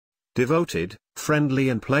devoted, friendly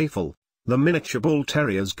and playful. The miniature Bull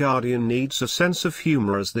Terrier's guardian needs a sense of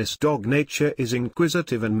humor, as this dog nature is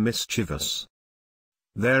inquisitive and mischievous.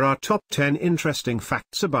 There are top 10 interesting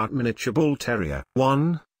facts about miniature Bull Terrier.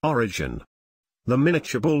 1. Origin. The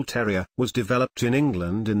miniature Bull Terrier was developed in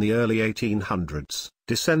England in the early 1800s,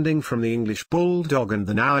 descending from the English Bulldog and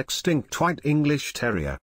the now extinct White English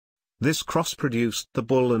Terrier. This cross produced the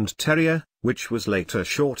Bull and Terrier, which was later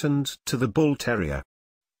shortened to the Bull Terrier.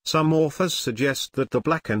 Some authors suggest that the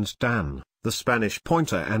Black and Tan, the Spanish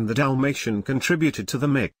Pointer and the Dalmatian contributed to the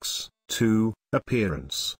mix. 2.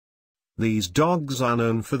 Appearance. These dogs are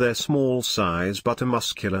known for their small size but a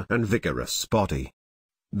muscular and vigorous body.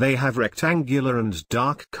 They have rectangular and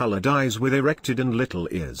dark-colored eyes with erected and little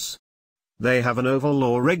ears. They have an oval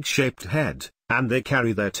or egg-shaped head, and they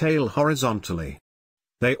carry their tail horizontally.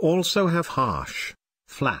 They also have harsh,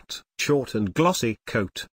 flat, short and glossy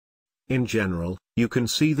coat. In general, you can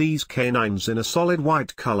see these canines in a solid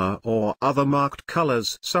white color or other marked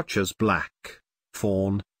colors such as black,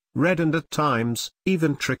 fawn, red and at times,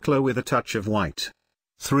 even tricolor with a touch of white.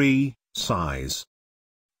 3. Size.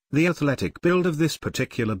 The athletic build of this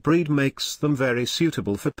particular breed makes them very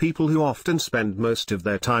suitable for people who often spend most of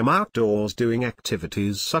their time outdoors doing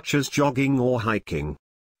activities such as jogging or hiking.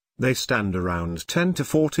 They stand around 10 to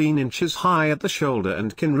 14 inches high at the shoulder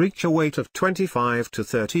and can reach a weight of 25 to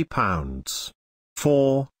 30 pounds.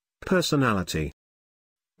 4. Personality.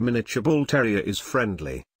 Miniature Bull Terrier is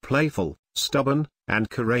friendly, playful, stubborn, and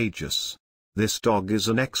courageous. This dog is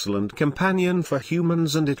an excellent companion for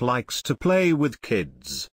humans and it likes to play with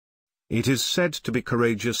kids. It is said to be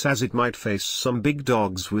courageous as it might face some big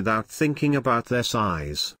dogs without thinking about their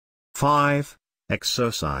size. 5.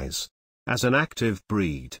 Exercise. As an active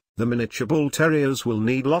breed, the miniature Bull Terriers will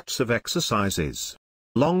need lots of exercises.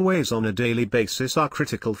 Long ways on a daily basis are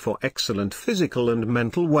critical for excellent physical and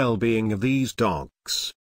mental well-being of these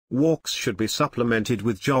dogs. Walks should be supplemented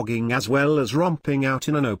with jogging as well as romping out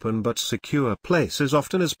in an open but secure place as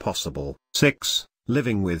often as possible. 6.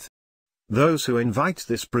 Living with. Those who invite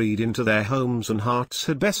this breed into their homes and hearts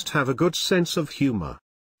had best have a good sense of humor.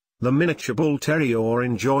 The miniature Bull Terrier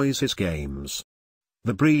enjoys his games.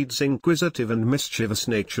 The breed's inquisitive and mischievous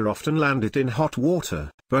nature often land it in hot water,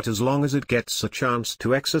 but as long as it gets a chance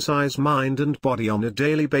to exercise mind and body on a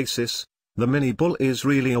daily basis, the mini bull is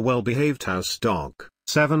really a well-behaved house dog.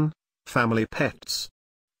 7. Family pets.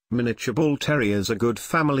 Miniature Bull Terriers are good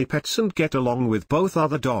family pets and get along with both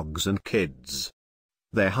other dogs and kids.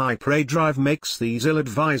 Their high prey drive makes these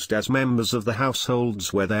ill-advised as members of the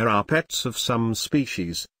households where there are pets of some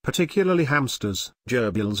species, particularly hamsters,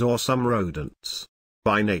 gerbils or some rodents.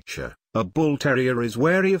 By nature, a Bull Terrier is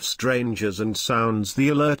wary of strangers and sounds the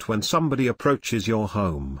alert when somebody approaches your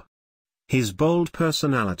home. His bold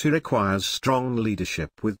personality requires strong leadership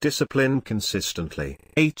with discipline consistently.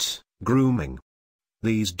 8. Grooming.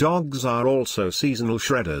 These dogs are also seasonal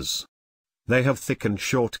shredders. They have thick and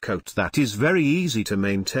short coat that is very easy to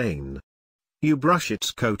maintain. You brush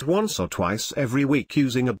its coat once or twice every week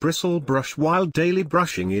using a bristle brush, while daily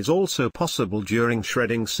brushing is also possible during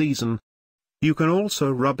shredding season. You can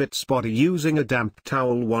also rub its body using a damp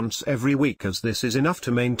towel once every week, as this is enough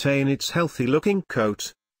to maintain its healthy-looking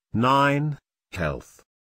coat. 9. Health.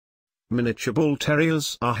 Miniature Bull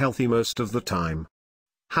Terriers are healthy most of the time.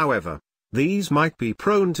 However, these might be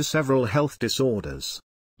prone to several health disorders.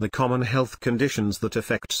 The common health conditions that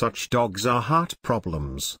affect such dogs are heart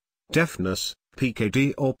problems, deafness,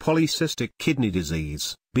 PKD or polycystic kidney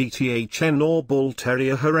disease, BTHN or Bull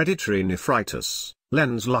Terrier hereditary nephritis,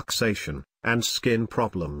 lens luxation, and skin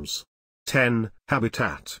problems. 10.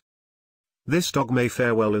 Habitat. This dog may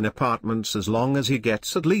fare well in apartments as long as he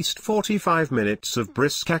gets at least 45 minutes of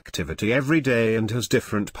brisk activity every day and has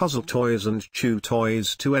different puzzle toys and chew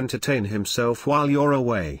toys to entertain himself while you're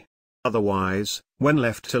away. Otherwise, when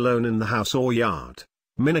left alone in the house or yard,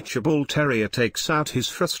 Miniature Bull Terrier takes out his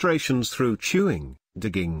frustrations through chewing,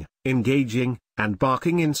 digging, engaging, and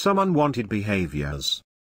barking in some unwanted behaviors.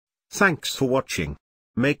 Thanks for watching.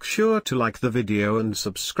 Make sure to like the video and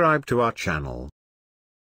subscribe to our channel.